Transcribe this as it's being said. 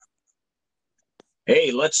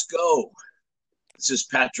Hey, let's go. This is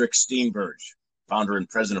Patrick Steenberg, founder and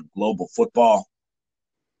president of Global Football,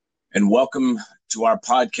 and welcome to our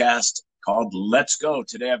podcast called Let's Go.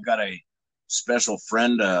 Today I've got a special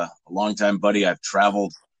friend, a longtime buddy I've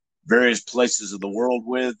traveled various places of the world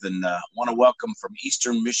with, and want to welcome from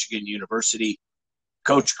Eastern Michigan University,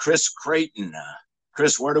 Coach Chris Creighton.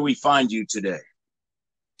 Chris, where do we find you today?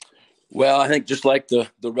 Well, I think just like the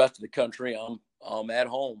rest of the country, I'm at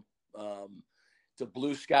home. It's a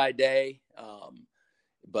blue sky day,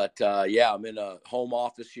 but yeah, I'm in a home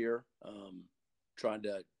office here, trying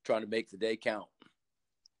to make the day count.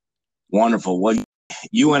 Wonderful. Well,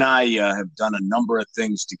 you and I have done a number of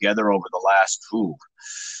things together over the last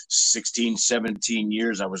 16, 17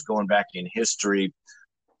 years. I was going back in history.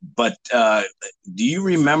 But do you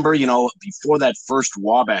remember, before that first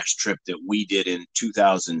Wabash trip that we did in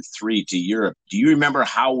 2003 to Europe, do you remember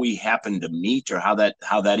how we happened to meet or how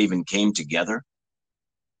that even came together?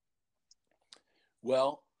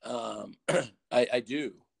 Well, I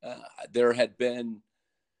do. There had been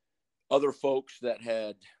other folks that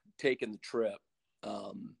had taken the trip,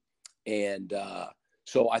 and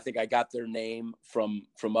so I think I got their name from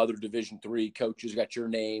other Division III coaches. Got your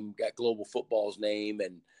name, got Global Football's name,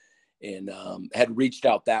 and had reached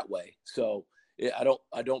out that way. So I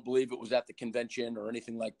don't believe it was at the convention or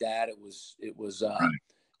anything like that. Right.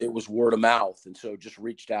 It was word of mouth, and so just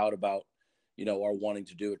reached out about our wanting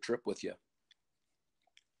to do a trip with you.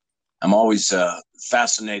 I'm always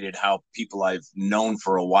fascinated how people I've known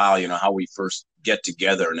for a while, how we first get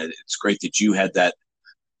together. And it's great that you had that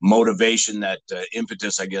motivation, that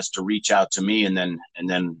impetus, I guess, to reach out to me. And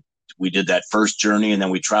then we did that first journey. And then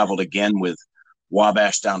we traveled again with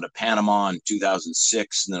Wabash down to Panama in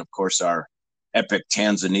 2006. And then, of course, our epic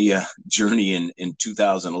Tanzania journey in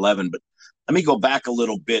 2011. But let me go back a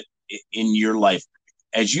little bit in your life.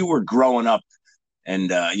 As you were growing up,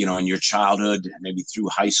 and in your childhood, maybe through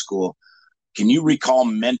high school, can you recall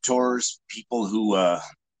mentors, people who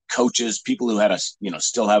coaches, people who had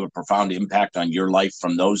still have a profound impact on your life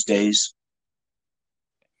from those days?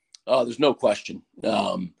 There's no question.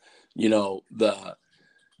 The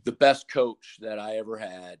best coach that I ever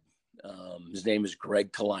had, his name is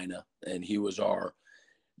Greg Kalina, and he was our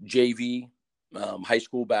JV high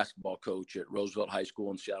school basketball coach at Roosevelt High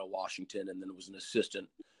School in Seattle, Washington, and then was an assistant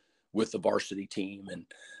with the varsity team and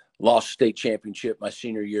lost state championship my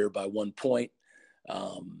senior year by 1 point.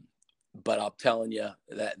 But I'm telling you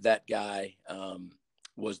that guy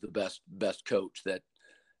was the best coach that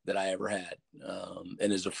I ever had,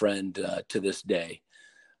 and is a friend to this day.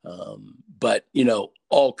 But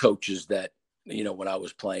all coaches that when I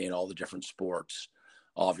was playing all the different sports,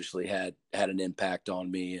 obviously had an impact on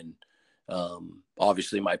me, and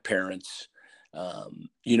obviously my parents.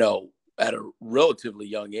 At a relatively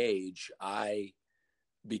young age, I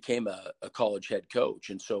became a college head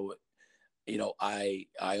coach, and so I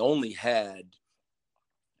only had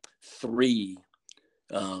three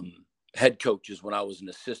head coaches when I was an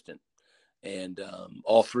assistant, and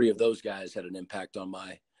all three of those guys had an impact on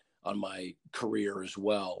my career as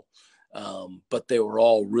well. But they were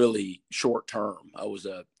all really short term. I was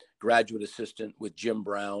a graduate assistant with Jim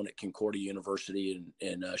Brown at Concordia University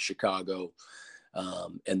in Chicago.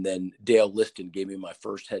 And then Dale Liston gave me my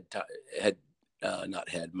first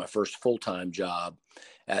my first full-time job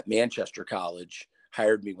at Manchester College,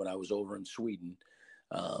 hired me when I was over in Sweden.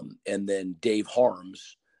 And then Dave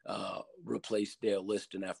Harms replaced Dale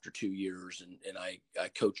Liston after 2 years. And I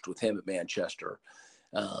coached with him at Manchester.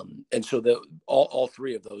 And so all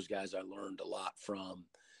three of those guys I learned a lot from.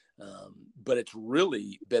 But it's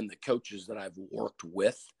really been the coaches that I've worked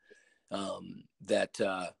with that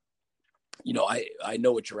I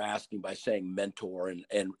know what you're asking by saying mentor,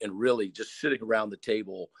 and really just sitting around the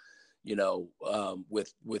table,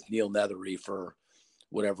 with Neil Nethery for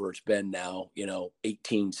whatever it's been now,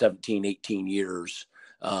 18 years,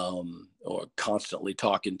 or constantly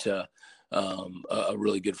talking to a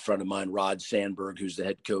really good friend of mine, Rod Sandberg, who's the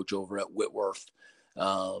head coach over at Whitworth,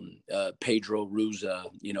 Pedro Ruza,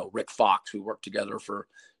 Rick Fox, we worked together for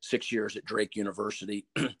 6 years at Drake University.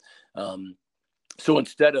 So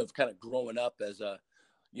instead of kind of growing up as a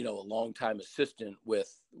longtime assistant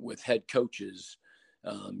with head coaches,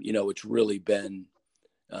 it's really been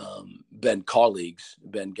colleagues,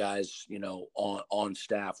 been guys, on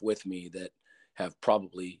staff with me that have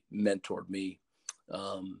probably mentored me,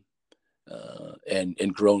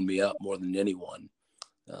 and grown me up more than anyone.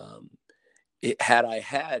 Had I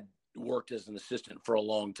had worked as an assistant for a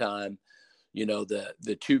long time,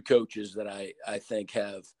 the two coaches that I think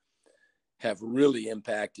have really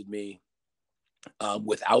impacted me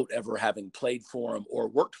without ever having played for him or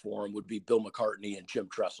worked for him would be Bill McCartney and Jim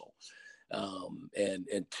Tressel.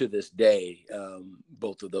 And to this day,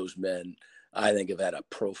 both of those men, I think, have had a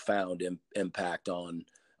profound impact on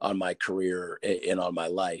my career and on my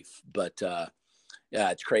life. But yeah,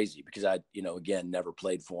 it's crazy because I, again, never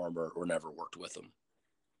played for him or never worked with him.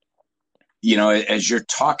 As you're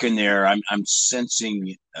talking there, I'm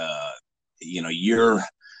sensing, your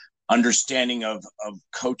understanding of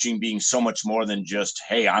coaching being so much more than just,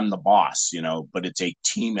 hey, I'm the boss, but it's a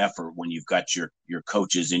team effort when you've got your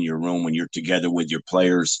coaches in your room, when you're together with your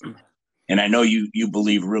players. And I know you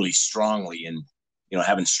believe really strongly in,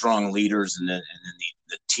 having strong leaders and then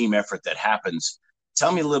the team effort that happens.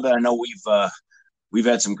 Tell me a little bit. I know we've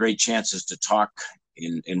had some great chances to talk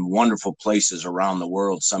in wonderful places around the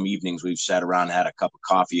world. Some evenings we've sat around and had a cup of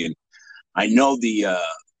coffee, and I know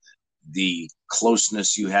the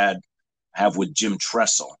closeness you have with Jim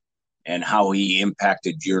Tressel and how he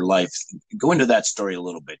impacted your life. Go into that story a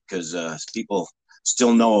little bit, because people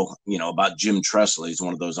still know, about Jim Tressel. He's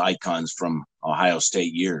one of those icons from Ohio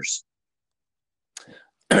State years.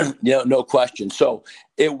 Yeah, no question. So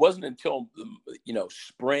it wasn't until,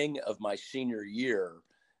 spring of my senior year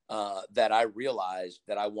that I realized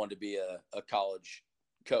that I wanted to be a college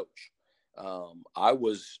coach. I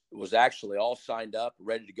was actually all signed up,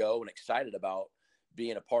 ready to go, and excited about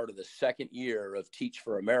being a part of the second year of Teach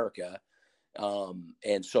for America.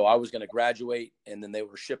 And so I was going to graduate, and then they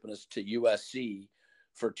were shipping us to USC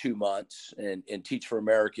for 2 months, and Teach for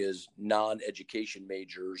America's non-education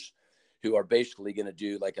majors who are basically going to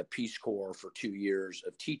do like a Peace Corps for 2 years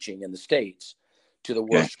of teaching in the States to the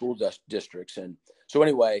worst school districts. And so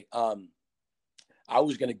anyway, I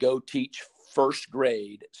was going to go teach first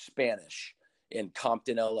grade Spanish in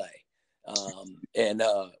Compton, LA. And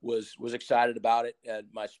was excited about it. And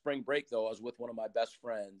my spring break, though, I was with one of my best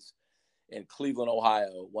friends in Cleveland,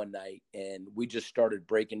 Ohio one night, and we just started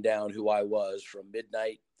breaking down who I was from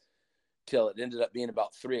midnight till it ended up being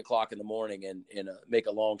about 3:00 in the morning. And make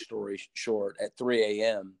a long story short, at 3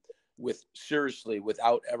 a.m.,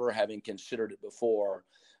 without ever having considered it before,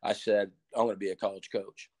 I said, I'm going to be a college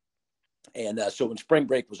coach. And so when spring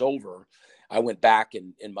break was over, I went back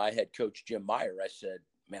and my head coach, Jim Meyer, I said,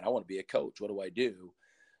 man, I want to be a coach. What do I do?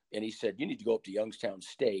 And he said, you need to go up to Youngstown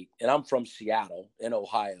State. And I'm from Seattle in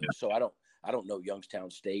Ohio. So I don't know Youngstown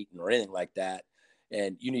State or anything like that.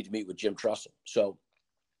 And you need to meet with Jim Tressel. So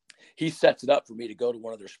he sets it up for me to go to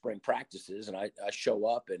one of their spring practices. And I show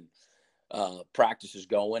up, and practice is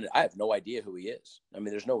going. I have no idea who he is. I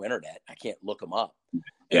mean, there's no internet. I can't look him up.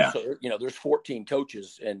 And so, there's 14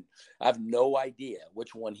 coaches, and I have no idea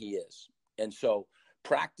which one he is. And so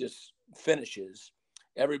practice finishes,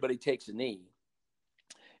 everybody takes a knee.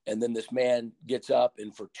 And then this man gets up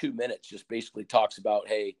and for 2 minutes just basically talks about,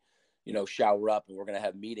 hey, shower up and we're going to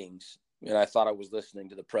have meetings. And I thought I was listening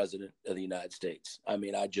to the president of the United States. I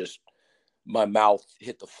mean, my mouth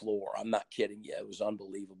hit the floor. I'm not kidding you. It was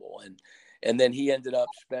unbelievable. And then he ended up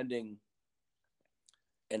spending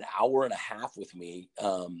an hour and a half with me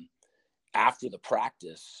after the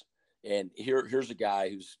practice. And here's a guy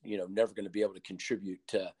who's, never going to be able to contribute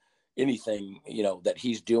to anything, that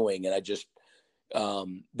he's doing. And I just,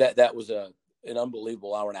 that was an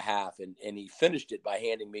unbelievable hour and a half. And he finished it by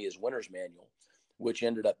handing me his winner's manual, which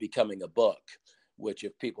ended up becoming a book, which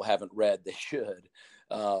if people haven't read, they should.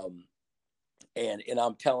 And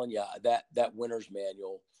I'm telling you, that winner's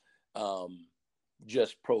manual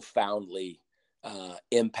just profoundly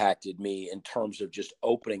impacted me in terms of just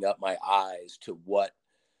opening up my eyes to what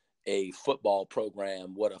a football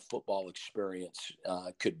program, what a football experience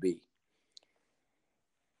could be.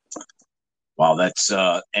 Wow, that's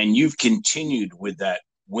and you've continued with that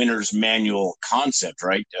winner's manual concept,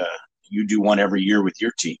 right? You do one every year with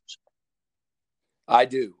your teams. I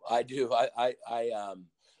do.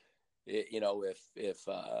 If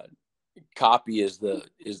copy is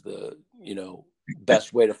the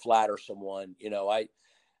best way to flatter someone,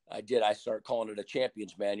 I started calling it a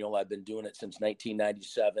champion's manual. I've been doing it since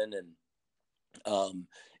 1997, and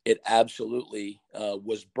it absolutely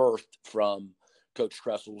was birthed from Coach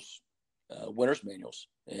Tressel's winner's manuals.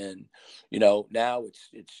 And now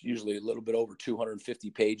it's usually a little bit over 250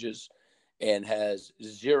 pages and has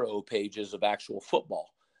 0 pages of actual football.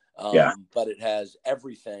 But it has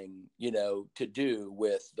everything, to do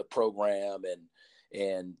with the program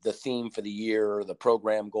and the theme for the year, the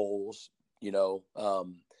program goals,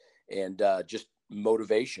 and just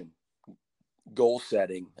motivation, goal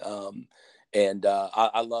setting.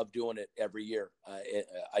 I love doing it every year.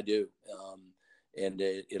 I do. And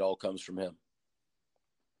it all comes from him.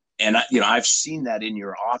 and I've seen that in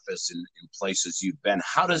your office in places you've been.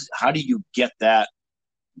 How do you get that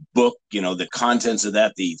book, the contents of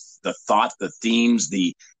that, the thought, the themes,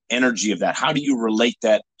 the energy of that? How do you relate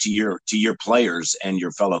that to your players and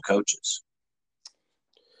your fellow coaches?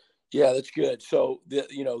 Yeah, that's good. So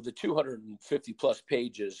the 250 plus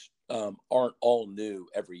pages aren't all new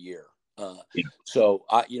every year. Yeah. So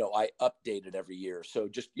I update it every year. So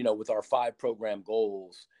just, with our 5 program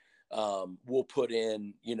goals, we'll put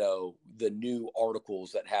in, the new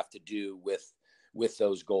articles that have to do with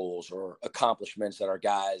those goals, or accomplishments that our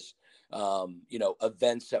guys,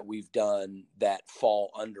 events that we've done that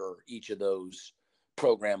fall under each of those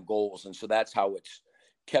program goals. And so that's how it's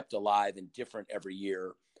kept alive and different every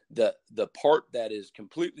year. The part that is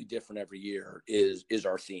completely different every year is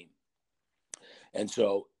our theme. And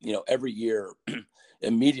so, every year,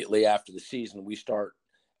 immediately after the season, we start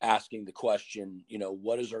asking the question,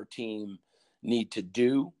 what does our team need to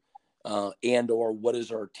do, or what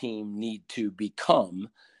does our team need to become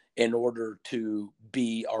in order to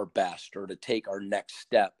be our best, or to take our next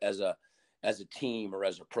step as a team or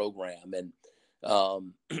as a program. And,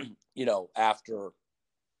 after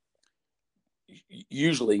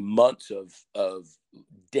usually months of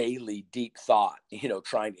daily deep thought,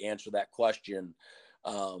 trying to answer that question,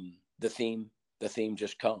 the theme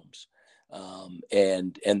just comes.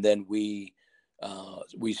 And then we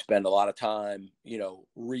spend a lot of time,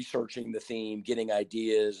 researching the theme, getting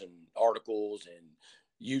ideas and articles and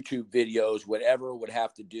YouTube videos, whatever would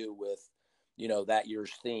have to do with, that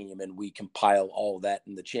year's theme. And we compile all of that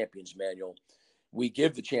in the Champions Manual. We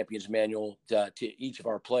give the Champions Manual to each of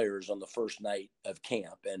our players on the first night of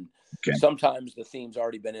camp. And sometimes the theme's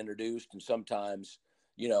already been introduced, and sometimes,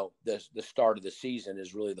 the start of the season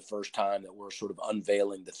is really the first time that we're sort of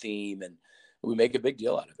unveiling the theme, and we make a big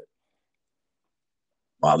deal out of it.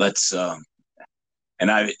 Wow, that's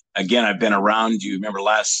and I've been around you. Remember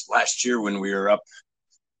last year when we were up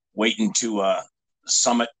waiting to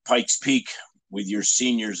summit Pikes Peak with your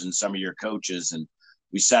seniors and some of your coaches, and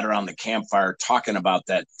we sat around the campfire talking about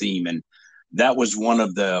that theme. And that was one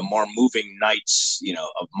of the more moving nights,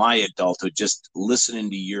 of my adulthood, just listening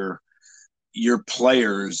to your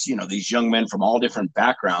players, these young men from all different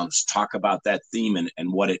backgrounds talk about that theme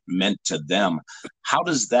and what it meant to them. How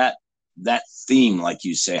does that theme, like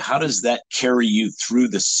you say, how does that carry you through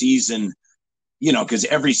the season? Because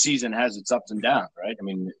every season has its ups and downs, right? I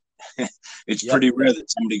mean, it's pretty rare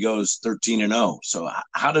that somebody goes 13-0. So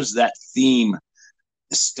how does that theme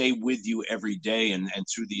stay with you every day and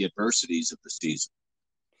through the adversities of the season?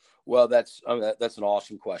 Well, that's an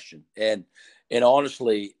awesome question. And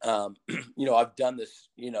honestly, I've done this,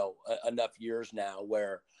 enough years now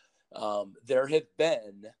where there have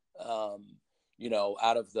been,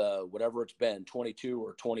 out of the, whatever it's been, 22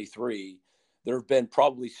 or 23, there have been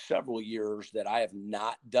probably several years that I have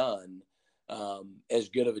not done as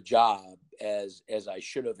good of a job as I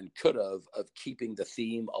should have and could have of keeping the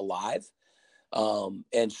theme alive.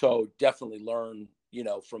 And so definitely learn,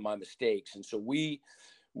 from my mistakes. And so we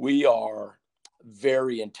are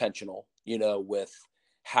very intentional, with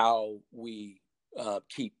how we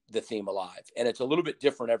keep the theme alive. And it's a little bit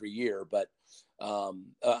different every year, but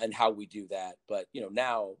and how we do that. But,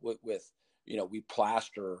 now with we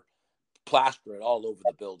plaster it all over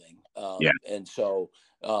the building. And so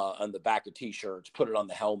on the back of T-shirts, put it on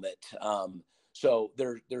the helmet. So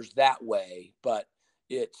there's that way, but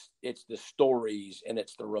it's the stories, and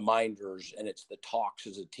it's the reminders, and it's the talks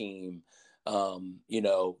as a team,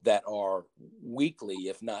 that are weekly,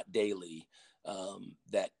 if not daily,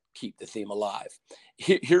 that keep the theme alive.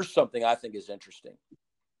 Here's something I think is interesting.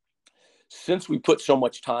 Since we put so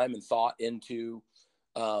much time and thought into,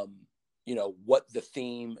 what the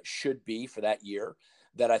theme should be for that year,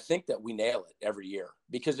 that I think that we nail it every year.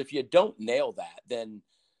 Because if you don't nail that, then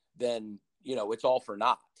it's all for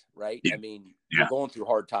naught, right? I mean, you're going through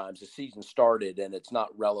hard times. The season started and it's not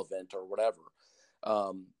relevant or whatever.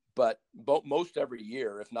 But most every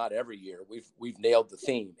year, if not every year, we've nailed the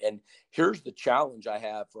theme. And here's the challenge I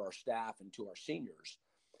have for our staff and to our seniors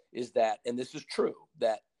is that, and this is true,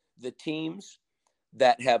 that the teams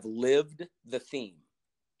that have lived the theme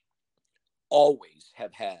always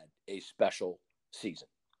have had a special season.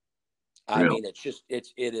 I mean, it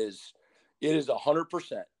is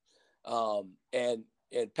 100%. And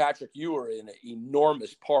Patrick, you were an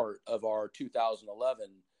enormous part of our 2011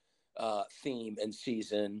 theme and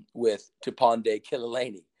season with Tupande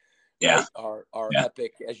Kilileni, right? Our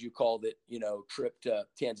epic, as you called it, trip to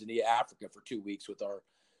Tanzania, Africa for 2 weeks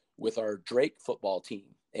with our Drake football team.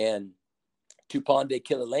 And Tupande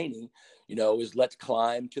Kilileni, is let's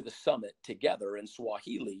climb to the summit together in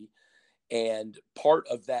Swahili. And part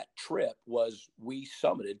of that trip was we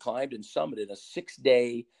climbed and summited a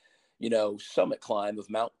 6-day, summit climb of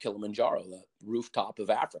Mount Kilimanjaro, the rooftop of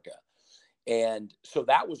Africa. And so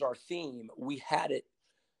that was our theme. We had it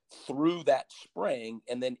through that spring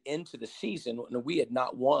and then into the season. And we had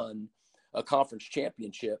not won a conference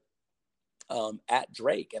championship at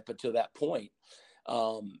Drake up until that point.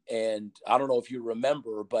 And I don't know if you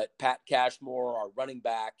remember, but Pat Cashmore, our running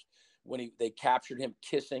back, when they captured him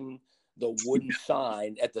kissing the wooden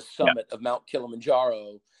sign at the summit of Mount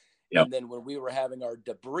Kilimanjaro. Yep. And then when we were having our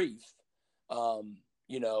debrief, a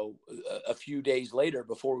few days later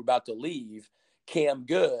before we were about to leave, Cam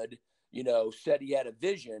Good, said he had a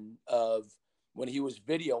vision of when he was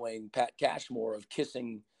videoing Pat Cashmore of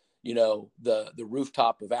kissing, the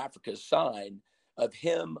rooftop of Africa's sign, of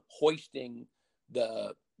him hoisting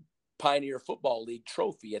the Pioneer Football League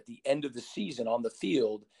trophy at the end of the season on the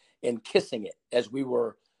field and kissing it as we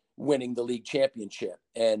were winning the league championship.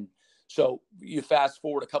 And so you fast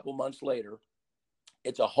forward a couple months later,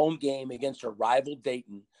 it's a home game against a rival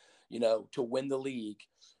Dayton, to win the league.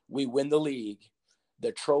 We win the league.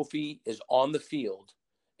 The trophy is on the field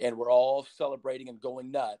and we're all celebrating and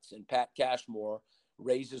going nuts. And Pat Cashmore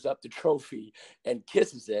raises up the trophy and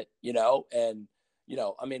kisses it, and,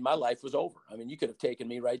 my life was over. You could have taken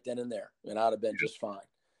me right then and there and I'd have been just fine.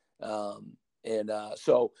 And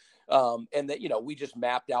that, we just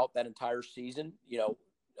mapped out that entire season,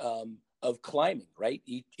 of climbing, right?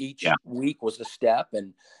 Each week was a step,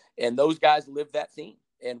 and those guys live that theme,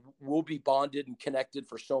 and we'll be bonded and connected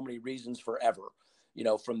for so many reasons forever,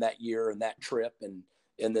 from that year and that trip and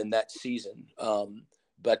then that season.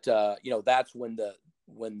 But that's when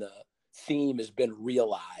the theme has been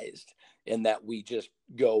realized and that we just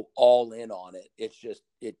go all in on it. It's just,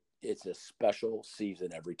 it's a special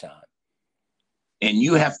season every time. And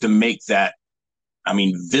you have to make that,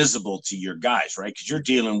 visible to your guys, right? Because you're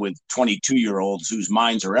dealing with 22-year-olds whose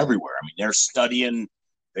minds are everywhere. They're studying,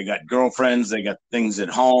 they got girlfriends, they got things at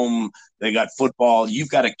home, they got football. You've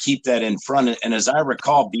got to keep that in front. And as I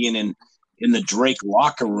recall being in the Drake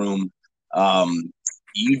locker room,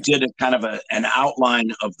 you did a kind of an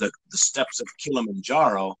outline of the steps of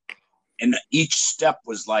Kilimanjaro, and each step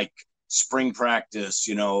was like spring practice,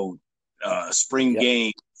 spring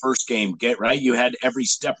game, first game, you had every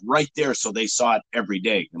step right there, so they saw it every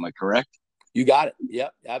day. Am I correct? You got it.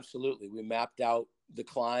 Yep, absolutely. We mapped out the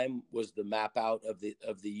climb was the map out of the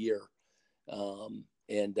year. I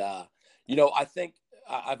think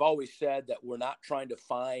I've always said that we're not trying to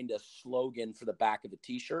find a slogan for the back of a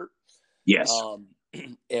t-shirt. Yes.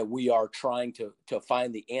 And we are trying to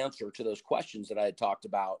find the answer to those questions that I had talked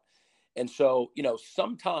about. And so,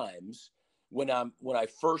 sometimes when I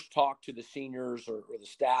first talk to the seniors or the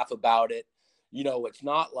staff about it, it's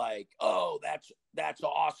not like, oh, that's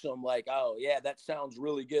awesome. Like, oh yeah, that sounds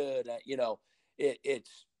really good.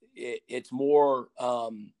 It's more,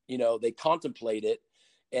 they contemplate it,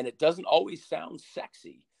 and it doesn't always sound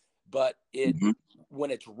sexy, but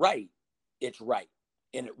when it's right,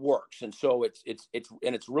 and it works. And so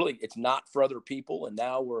it's not for other people. And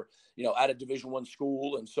now we're, at a Division I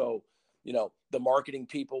school. And so, the marketing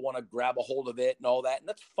people want to grab a hold of it and all that, and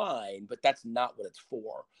that's fine, but that's not what it's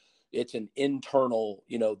for. It's an internal,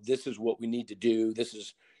 this is what we need to do. This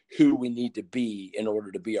is who we need to be in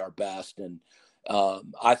order to be our best. And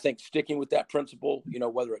I think sticking with that principle,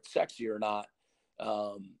 whether it's sexy or not,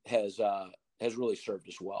 has really served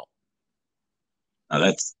us well.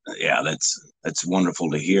 That's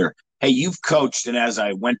wonderful to hear. Hey, you've coached, and as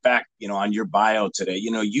I went back, on your bio today,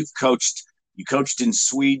 you coached in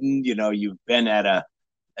Sweden, you've been at a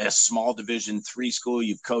small Division III school,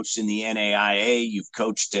 you've coached in the NAIA, you've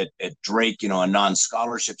coached at Drake, a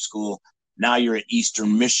non-scholarship school. Now you're at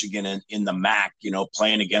Eastern Michigan in the MAC,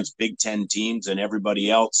 playing against Big Ten teams and everybody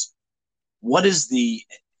else. What is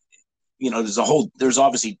there's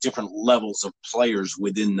obviously different levels of players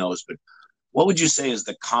within those, but what would you say is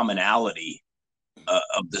the commonality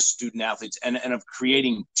of the student athletes and of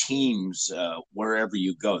creating teams wherever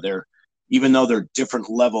you go? Even though they're different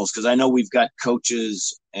levels, because I know we've got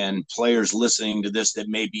coaches and players listening to this that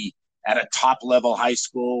may be at a top level high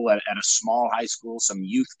school, at a small high school, some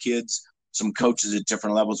youth kids, some coaches at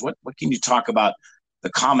different levels. What can you talk about the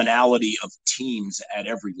commonality of teams at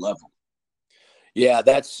every level? Yeah,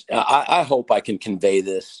 I hope I can convey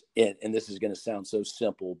this, and this is going to sound so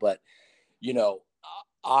simple, but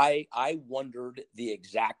I wondered the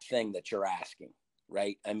exact thing that you're asking,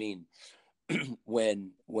 right?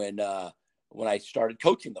 When I started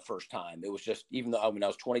coaching the first time, it was just, even though I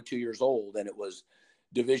was 22 years old and it was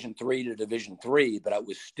Division III to Division III, but it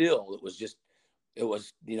was just it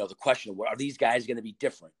was, the question, are these guys going to be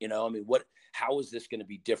different? I mean, how is this going to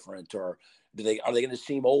be different? Or are they going to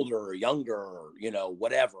seem older or younger or,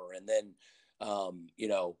 whatever. And then,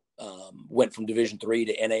 went from Division III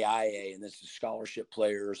to NAIA, and this is scholarship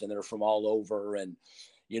players, and they're from all over. And,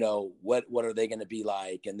 what are they going to be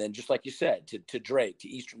like? And then just like you said, to Drake, to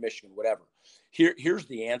Eastern Michigan, whatever. Here's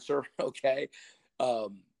the answer. Okay.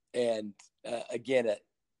 Again,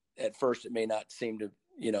 at first it may not seem to,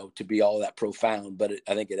 to be all that profound, but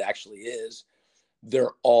I think it actually is.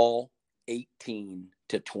 They're all 18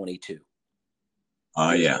 to 22.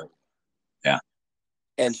 Oh yeah. Old. Yeah.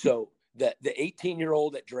 And so the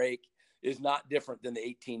 18-year-old at Drake is not different than the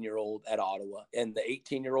 18-year-old at Ottawa. And the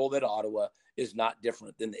 18-year-old at Ottawa is not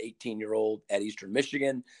different than the 18-year-old at Eastern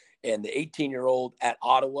Michigan. And the 18-year-old at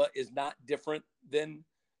Ottawa is not different than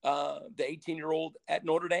the 18-year-old at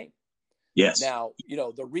Notre Dame. Yes. Now,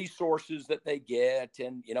 the resources that they get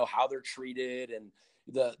and, how they're treated and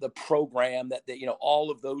the program that they,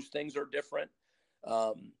 all of those things are different.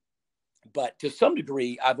 But to some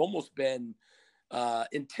degree, I've almost been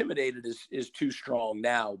intimidated is too strong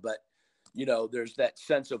now, but, there's that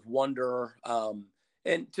sense of wonder.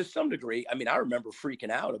 And to some degree, I mean, I remember freaking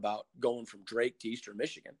out about going from Drake to Eastern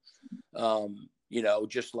Michigan,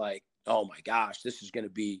 just like, oh my gosh, this is going to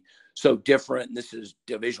be so different. And this is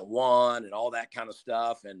Division I and all that kind of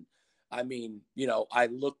stuff. And I mean, I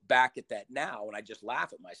look back at that now and I just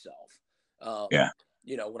laugh at myself.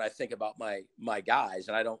 When I think about my guys,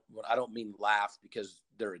 and I don't mean laugh because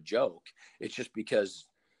they're a joke. It's just because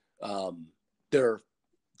they're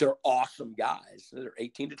awesome guys. They're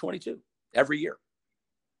 18 to 22 every year.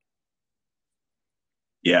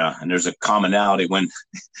 Yeah. And there's a commonality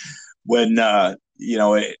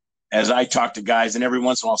as I talk to guys, and every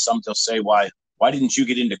once in a while, some they'll say, why didn't you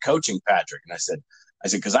get into coaching, Patrick? And I said,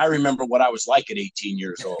 because I remember what I was like at 18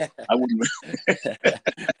 years old. I wouldn't.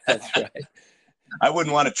 That's right. I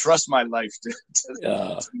wouldn't want to trust my life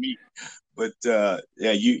to me. But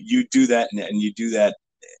you do that, and you do that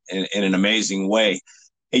in an amazing way.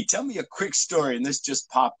 Hey, tell me a quick story, and this just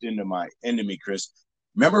popped into me, Chris.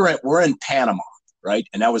 Remember, we're in Panama, right?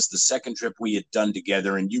 And that was the second trip we had done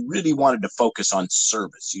together. And you really wanted to focus on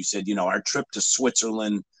service. You said, our trip to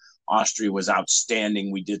Switzerland, Austria was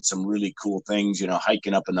outstanding. We did some really cool things,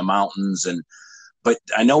 hiking up in the mountains. But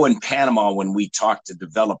I know in Panama, when we talked to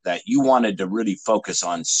develop that, you wanted to really focus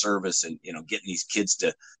on service and, getting these kids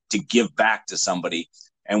to give back to somebody.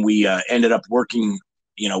 And we ended up working,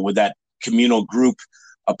 with that communal group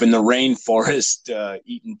up in the rainforest,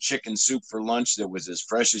 eating chicken soup for lunch that was as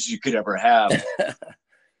fresh as you could ever have.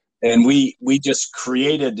 And we just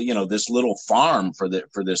created, this little farm for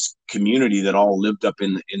this community that all lived up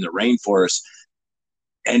in the rainforest.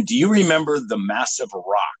 And do you remember the massive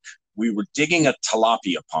rock? We were digging a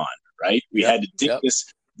tilapia pond, right? We had to dig this.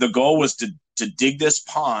 The goal was to dig this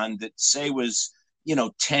pond that say was,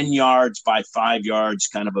 10 yards by 5 yards,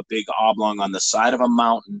 kind of a big oblong on the side of a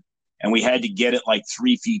mountain. And we had to get it like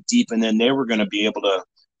 3 feet deep. And then they were going to be able to,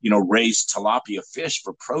 raise tilapia fish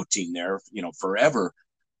for protein there, forever.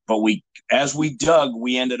 But as we dug,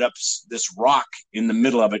 we ended up, this rock in the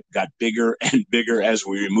middle of it got bigger and bigger as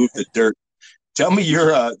we removed the dirt. Tell me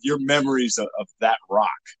your memories of that rock.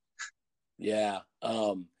 Yeah.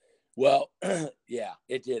 Well, yeah,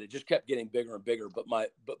 it did. It just kept getting bigger and bigger. But my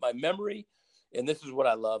memory, and this is what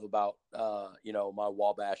I love about, my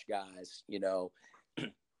Wabash guys,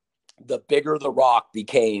 the bigger the rock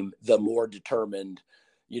became, the more determined,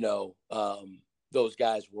 those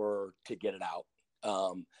guys were to get it out.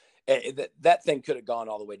 That thing could have gone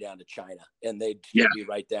all the way down to China and they'd still be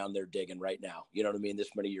right down there digging right now. You know what I mean?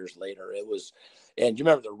 This many years later, it was, and you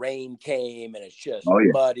remember the rain came and it's just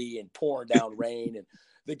muddy and pouring down rain and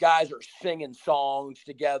the guys are singing songs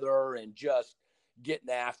together and just getting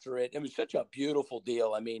after it. It was such a beautiful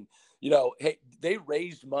deal. I mean, hey, they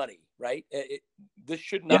raised money, right? This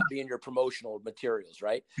should not be in your promotional materials,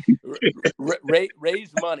 right?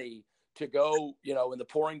 Raise money to go, in the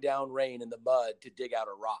pouring down rain in the mud to dig out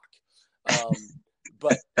a rock.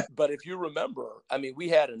 But if you remember, I mean, we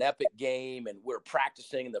had an epic game and we're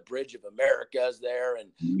practicing in the Bridge of Americas there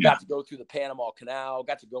and got to go through the Panama Canal,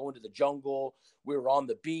 got to go into the jungle. We were on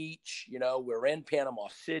the beach, we were in Panama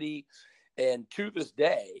City. And to this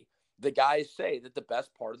day, the guys say that the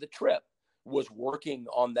best part of the trip was working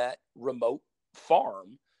on that remote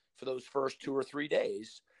farm for those first 2 or 3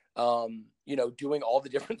 days, doing all the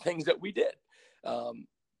different things that we did. And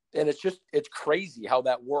it's crazy how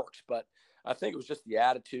that works. But I think it was just the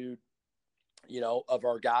attitude, of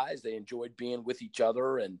our guys. They enjoyed being with each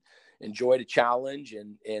other and enjoyed a challenge.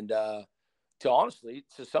 And honestly,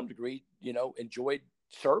 to some degree, enjoyed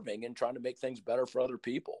serving and trying to make things better for other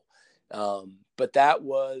people. But that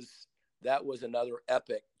was another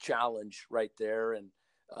epic challenge right there. And,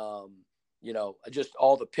 just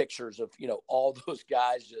all the pictures of, all those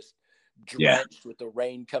guys just Yeah. drenched with the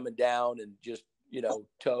rain coming down and just,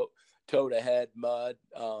 toe to head mud.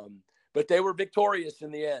 But they were victorious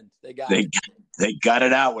in the end. They got it. They got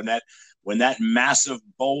it out when that massive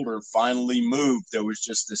boulder finally moved. There was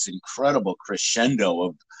just this incredible crescendo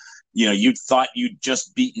of, you'd thought you'd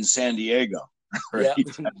just beaten San Diego, right? Yeah,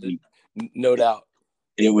 no doubt.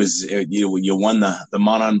 It was you won the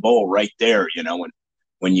Monon Bowl right there,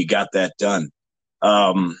 when you got that done.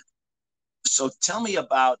 So tell me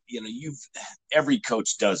about, every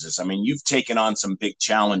coach does this. I mean, you've taken on some big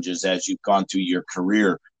challenges as you've gone through your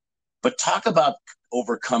career, but talk about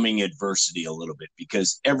overcoming adversity a little bit,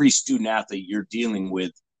 because every student athlete you're dealing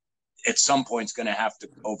with at some point is going to have to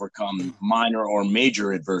overcome minor or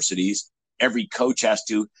major adversities. Every coach has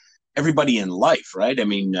to, everybody in life, right? I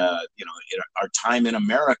mean, our time in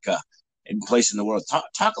America and place in the world.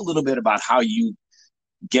 Talk a little bit about how you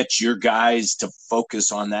get your guys to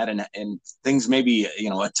focus on that, and things, maybe,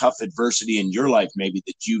 a tough adversity in your life, maybe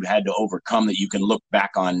that you had to overcome that you can look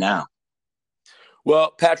back on now.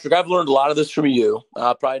 Well, Patrick, I've learned a lot of this from you.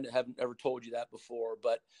 I probably haven't ever told you that before,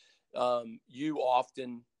 but you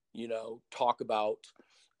often, talk about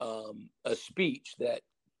a speech that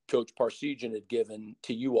Coach Parsegian had given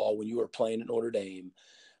to you all when you were playing at Notre Dame,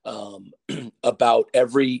 about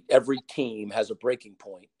every team has a breaking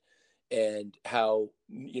point, and how,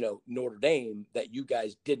 Notre Dame, that you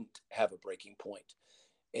guys didn't have a breaking point.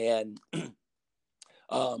 And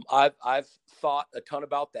I've thought a ton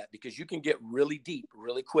about that, because you can get really deep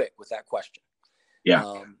really quick with that question. Yeah.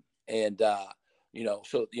 So,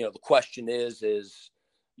 the question is,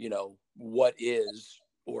 what is,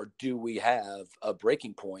 or do we have a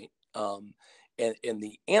breaking point? And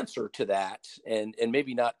the answer to that, and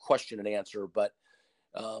maybe not question and answer, but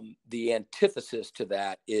the antithesis to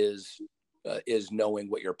that is knowing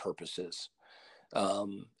what your purpose is.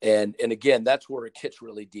 And again, that's where it gets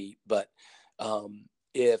really deep. But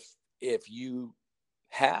if you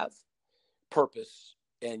have purpose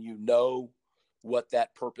and you know what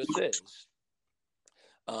that purpose is,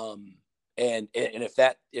 and if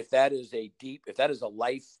that is a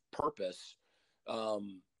life purpose,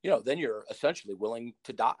 then you're essentially willing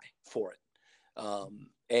to die for it.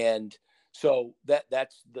 And so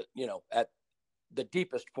that's the, at the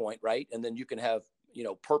deepest point, right? And then you can have,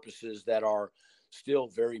 purposes that are still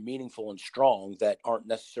very meaningful and strong, that aren't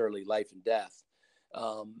necessarily life and death.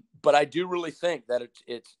 But I do really think that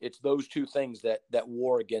it's those two things that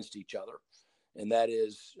war against each other, and that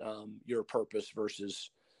is your purpose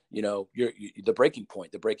versus, the breaking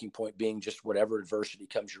point. The breaking point being just whatever adversity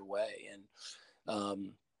comes your way.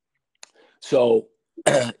 And so,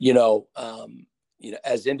 as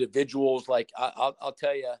individuals, like I'll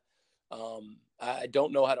tell you, I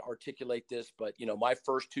don't know how to articulate this, but my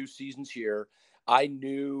first 2 seasons here, I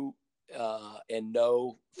knew and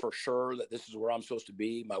know for sure that this is where I'm supposed to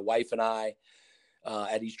be. My wife and I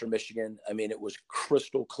at Eastern Michigan, I mean, it was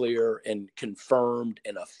crystal clear and confirmed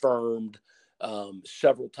and affirmed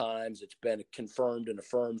several times. It's been confirmed and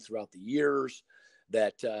affirmed throughout the years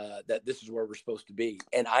that this is where we're supposed to be.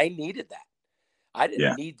 And I needed that. I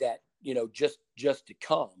didn't need that, just to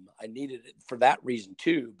come. I needed it for that reason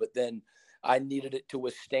too. But then I needed it to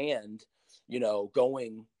withstand,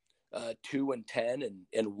 going 2-10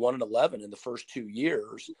 and 1-11 in the first 2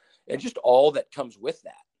 years, and just all that comes with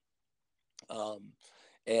that.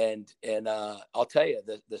 And I'll tell you,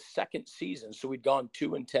 the second season, so we'd gone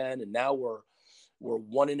 2-10, and now we're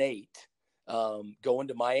 1-8, going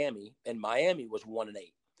to Miami, and Miami was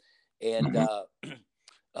 1-8, and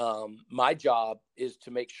my job is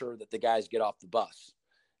to make sure that the guys get off the bus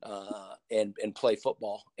and play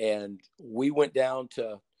football. And we went down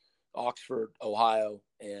to Oxford, Ohio,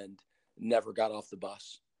 and never got off the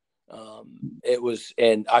bus.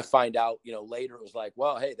 And I find out, later, it was like,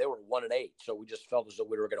 well, hey, they were 1-8. So we just felt as though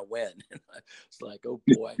we were going to win. It's like, oh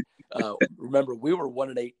boy. Remember, we were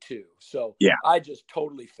 1-8 too. So yeah, I just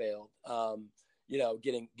totally failed,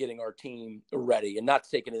 getting our team ready, and not to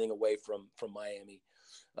take anything away from Miami.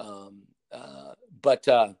 But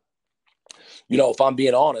if I'm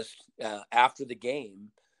being honest, after the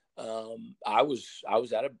game, I was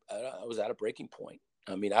at a breaking point.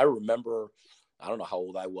 I mean, I remember, I don't know how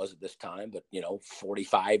old I was at this time, but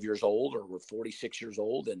 45 years old or 46 years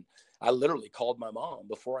old. And I literally called my mom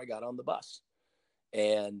before I got on the bus.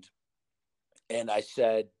 And I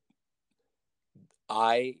said,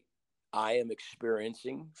 I am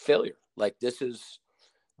experiencing failure. Like, this is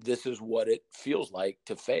this is what it feels like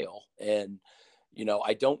to fail. And,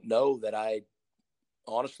 I don't know that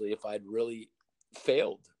honestly, if I'd really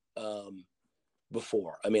failed,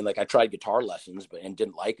 before. I mean, like I tried guitar lessons, and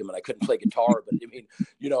didn't like them, and I couldn't play guitar. But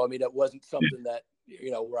it wasn't something that,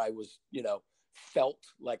 where I was, felt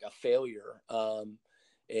like a failure.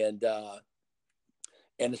 And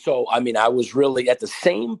so, I was really at the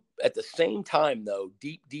same time though,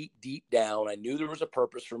 deep down, I knew there was a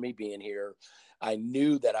purpose for me being here. I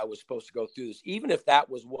knew that I was supposed to go through this, even if that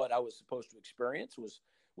was what I was supposed to experience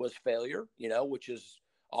was failure, which is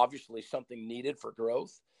obviously something needed for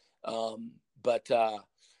growth.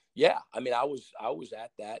 Yeah, I was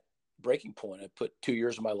at that breaking point. I put 2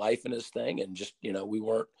 years of my life in this thing, and just, we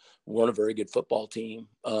weren't a very good football team.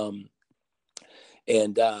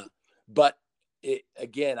 But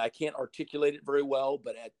again, I can't articulate it very well,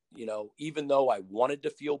 but even though I wanted to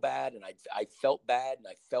feel bad, and I felt bad, and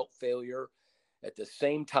I felt failure, at the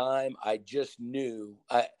same time, I just knew,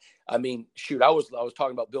 I was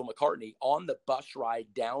talking about Bill McCartney on the bus ride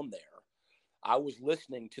down there. I was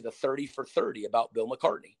listening to the 30 for 30 about Bill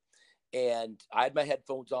McCartney, and I had my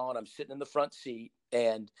headphones on. I'm sitting in the front seat,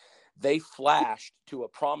 and they flashed to a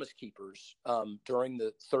Promise Keepers during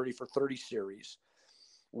the 30 for 30 series,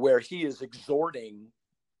 where he is exhorting,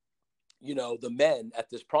 the men at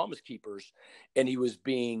this Promise Keepers, and he was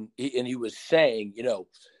saying,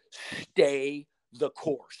 stay the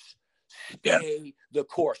course, the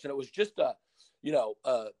course. And it was just a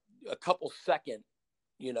couple second,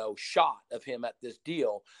 shot of him at this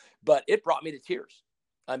deal, but it brought me to tears.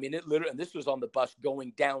 I mean, it literally, and this was on the bus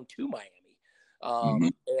going down to Miami.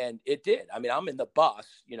 And it did. I'm in the bus,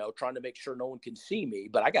 trying to make sure no one can see me,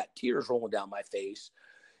 but I got tears rolling down my face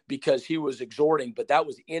because he was exhorting, but that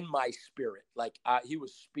was in my spirit. Like he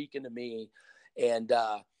was speaking to me. And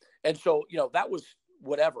so, that was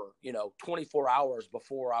whatever, 24 hours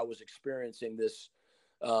before I was experiencing this,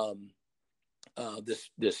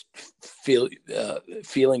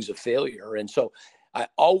 feelings of failure. And so I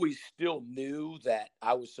always still knew that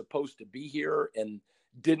I was supposed to be here, and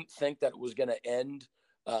didn't think that it was going to end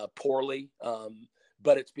poorly.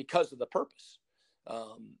 But it's because of the purpose.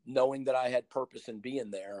 Knowing that I had purpose in being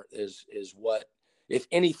there is what, if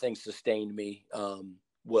anything, sustained me,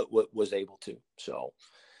 what was able to. So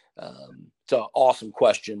it's an awesome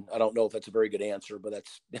question. I don't know if that's a very good answer, but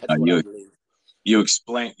that's what I believe. You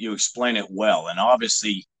explain it well. And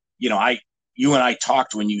obviously, you and I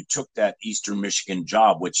talked when you took that Eastern Michigan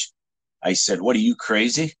job, which I said, what, are you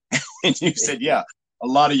crazy? And you said, yeah, a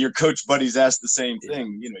lot of your coach buddies asked the same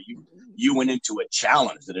thing. You went into a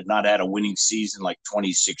challenge that had not had a winning season, like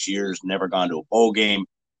 26 years, never gone to a bowl game.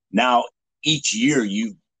 Now, each year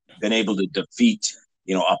you've been able to defeat,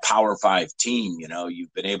 a Power 5 team.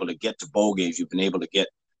 You've been able to get to bowl games. You've been able to get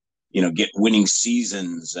winning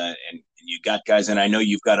seasons, and you got guys, and I know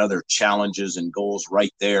you've got other challenges and goals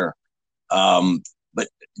right there. But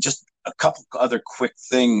just a couple other quick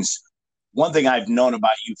things. One thing I've known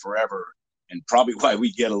about you forever, and probably why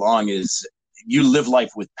we get along, is you live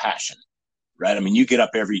life with passion, right? You get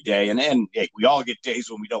up every day, and hey, we all get days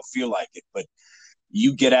when we don't feel like it, but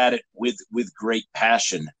you get at it with great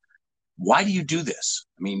passion. Why do you do this?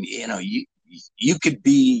 You could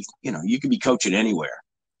be coaching anywhere.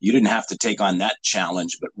 You didn't have to take on that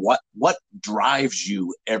challenge, but what drives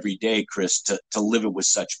you every day, Chris, to live it with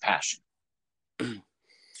such passion?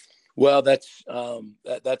 Well, that's an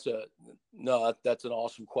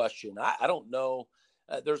awesome question. I don't know.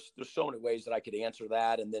 There's so many ways that I could answer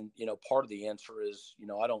that. And then, part of the answer is,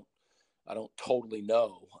 I don't totally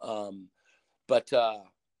know. But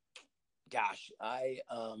gosh,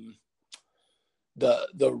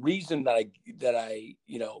 the reason that I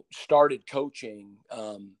started coaching,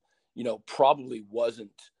 probably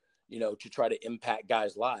wasn't, to try to impact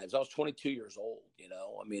guys' lives. I was 22 years old,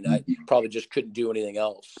 I probably just couldn't do anything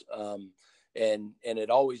else. And it had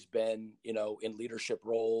always been, in leadership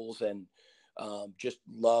roles, and just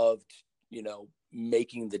loved,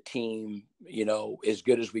 making the team, as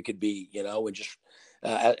good as we could be, and just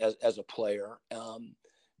as a player.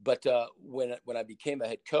 But when I became a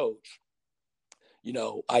head coach,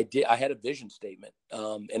 I had a vision statement,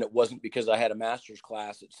 and it wasn't because I had a master's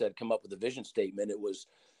class that said, come up with a vision statement. It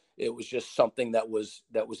was just something that was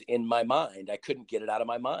in my mind. I couldn't get it out of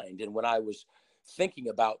my mind. And when I was thinking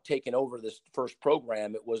about taking over this first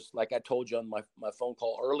program, it was like I told you on my phone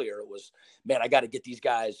call earlier, it was, man, I got to get these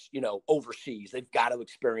guys, overseas. They've got to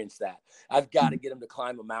experience that. I've got to get them to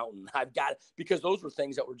climb a mountain. Because those were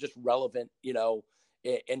things that were just relevant,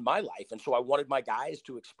 in my life. And so I wanted my guys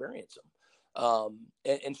to experience them.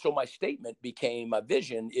 And so my statement became, my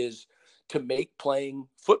vision is to make playing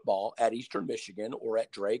football at Eastern Michigan or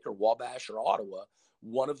at Drake or Wabash or Ottawa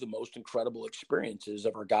one of the most incredible experiences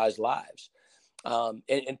of our guys' lives.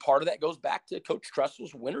 And part of that goes back to Coach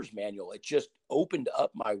Tressel's winner's manual. It just opened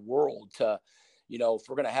up my world to, if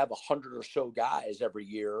we're going to have 100 or so guys every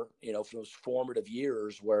year, for those formative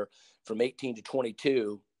years where from 18 to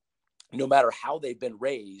 22, no matter how they've been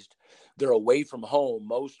raised, they're away from home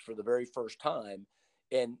most for the very first time.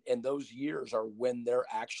 And those years are when they're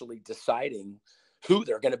actually deciding who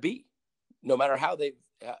they're going to be, no matter how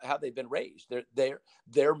they've been raised.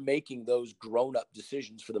 They're making those grown-up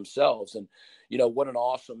decisions for themselves. And, what an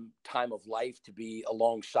awesome time of life to be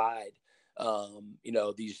alongside,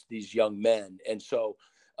 these young men. And so,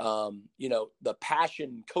 the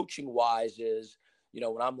passion coaching wise is,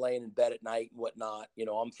 when I'm laying in bed at night and whatnot,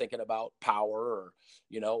 I'm thinking about power or,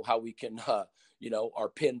 how we can, our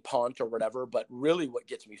pin punt or whatever. But really what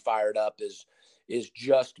gets me fired up is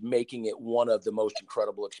just making it one of the most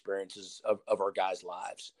incredible experiences of our guys'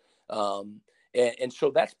 lives. And so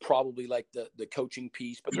that's probably like the coaching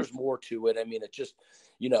piece, but there's more to it. I mean, it's just,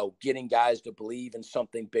 getting guys to believe in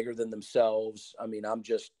something bigger than themselves. I mean,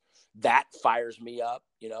 that fires me up.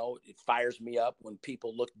 It fires me up when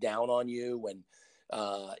people look down on you and,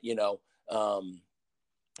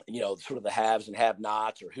 sort of the haves and have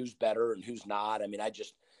nots or who's better and who's not. I mean,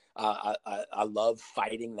 I love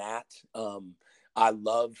fighting that. I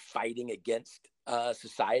love fighting against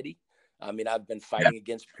society. I mean, I've been fighting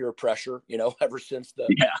against peer pressure, ever since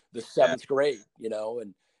the seventh grade,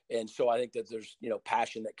 and so I think that there's,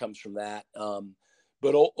 passion that comes from that.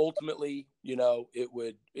 But ultimately,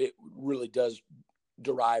 it really does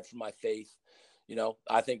derive from my faith.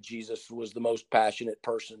 I think Jesus was the most passionate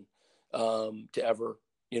person to ever,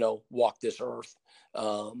 walk this earth.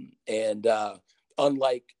 And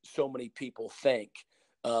unlike so many people think,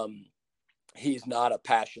 he's not a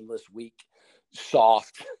passionless, weak,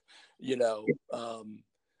 soft,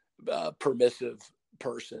 permissive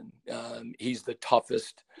person. He's the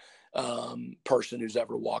toughest person who's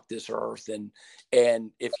ever walked this earth.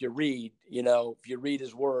 And if you read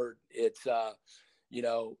his word, it's,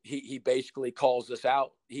 he basically calls us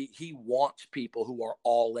out. He wants people who are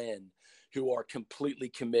all in, who are completely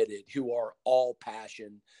committed, who are all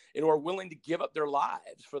passion, and who are willing to give up their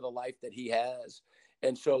lives for the life that he has.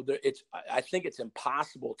 And so I think it's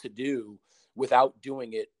impossible to do without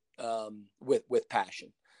doing it with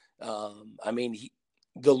passion. I mean,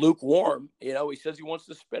 the lukewarm, he says he wants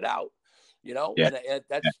to spit out, and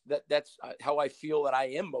that's how I feel that I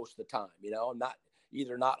am most of the time. I'm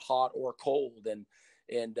not hot or cold.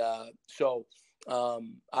 And so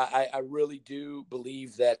I really do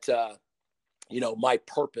believe that, my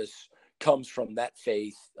purpose comes from that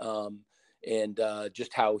faith, and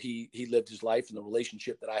just how he lived his life and the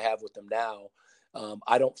relationship that I have with him now.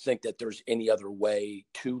 I don't think that there's any other way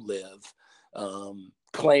to live,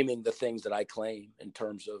 claiming the things that I claim in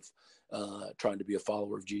terms of trying to be a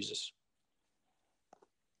follower of Jesus.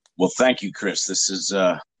 Well, thank you, Chris. This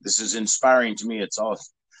is inspiring to me. I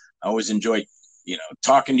always enjoy,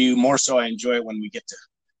 talking to you. More so, I enjoy it when we get to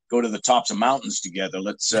go to the tops of mountains together.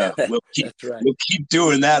 We'll keep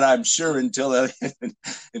doing that, I'm sure, until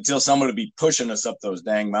someone will be pushing us up those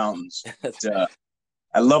dang mountains.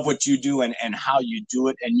 I love what you do and how you do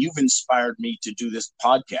it. And you've inspired me to do this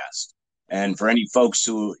podcast. And for any folks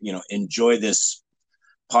who, enjoy this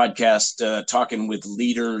podcast, talking with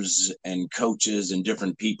leaders and coaches and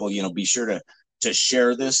different people, be sure to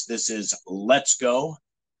share this. This is Let's Go.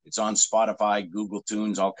 It's on Spotify, Google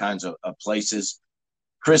Tunes, all kinds of places.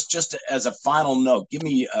 Chris, just as a final note, give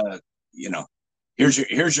me, here's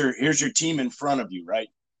your team in front of you, right?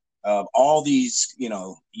 All these,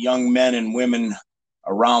 young men and women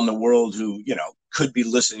around the world who, could be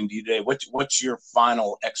listening to you today. What's your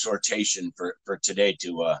final exhortation for today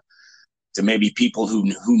to maybe people who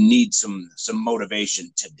need some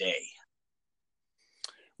motivation today?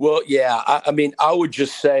 Well, yeah, I mean, I would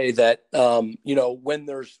just say that, when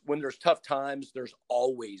there's tough times, there's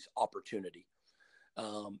always opportunity.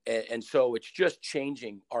 And so it's just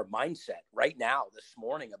changing our mindset right now, this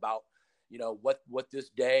morning, about, what this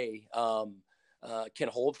day can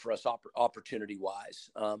hold for us opportunity wise.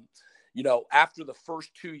 After the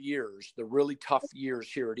first 2 years, the really tough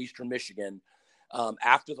years here at Eastern Michigan,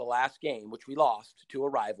 after the last game, which we lost to a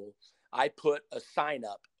rival, I put a sign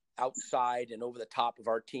up outside and over the top of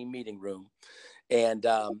our team meeting room. And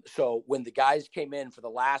so when the guys came in for the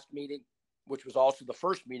last meeting, which was also the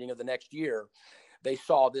first meeting of the next year, they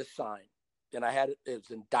saw this sign, and it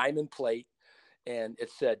was in diamond plate, and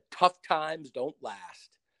it said, "Tough times don't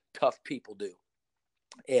last, tough people do."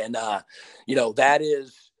 And, that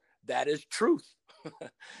is truth.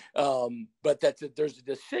 But there's a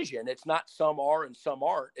decision. It's not some are and some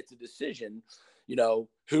aren't. It's a decision. Who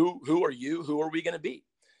are you? Who are we going to be?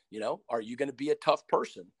 Are you going to be a tough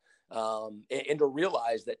person? And to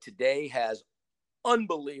realize that today has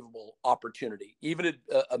unbelievable opportunity, even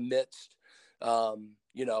amidst,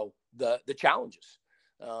 the challenges.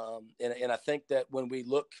 And I think that when we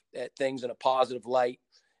look at things in a positive light,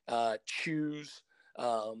 choose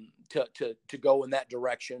to go in that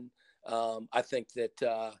direction, I think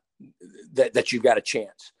that you've got a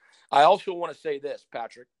chance. I also want to say this,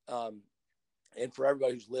 Patrick, and for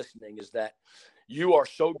everybody who's listening, is that you are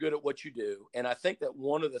so good at what you do. And I think that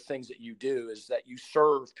one of the things that you do is that you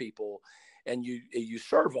serve people, and you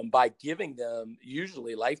serve them by giving them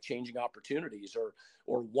usually life-changing opportunities or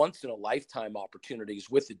once in a lifetime opportunities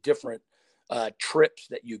with the different trips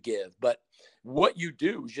that you give. But what you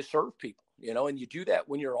do is you serve people, and you do that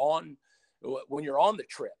when you're on the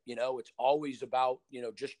trip. It's always about,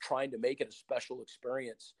 just trying to make it a special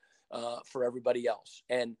experience for everybody else.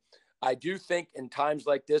 And I do think in times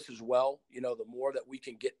like this as well, the more that we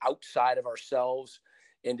can get outside of ourselves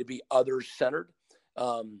and to be others centered,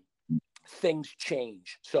 things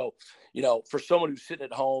change. So, for someone who's sitting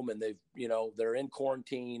at home and they're in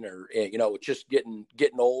quarantine, or, it's just getting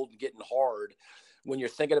old and getting hard, when you're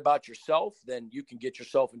thinking about yourself, then you can get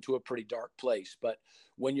yourself into a pretty dark place. But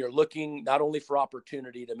when you're looking not only for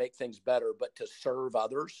opportunity to make things better, but to serve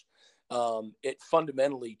others, it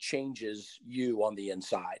fundamentally changes you on the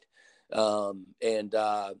inside. And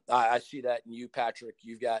I see that in you, Patrick.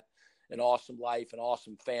 You've got an awesome life, an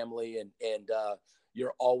awesome family, and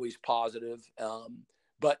you're always positive,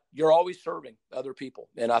 but you're always serving other people.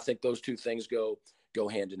 And I think those two things go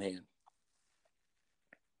hand in hand.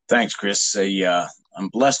 Thanks, Chris. I'm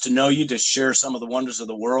blessed to know you, to share some of the wonders of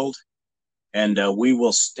the world, and we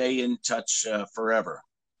will stay in touch forever.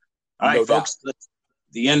 All right, folks, that's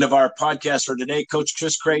the end of our podcast for today. Coach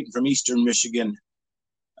Chris Creighton from Eastern Michigan.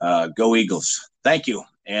 Go Eagles. Thank you,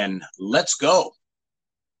 and let's go.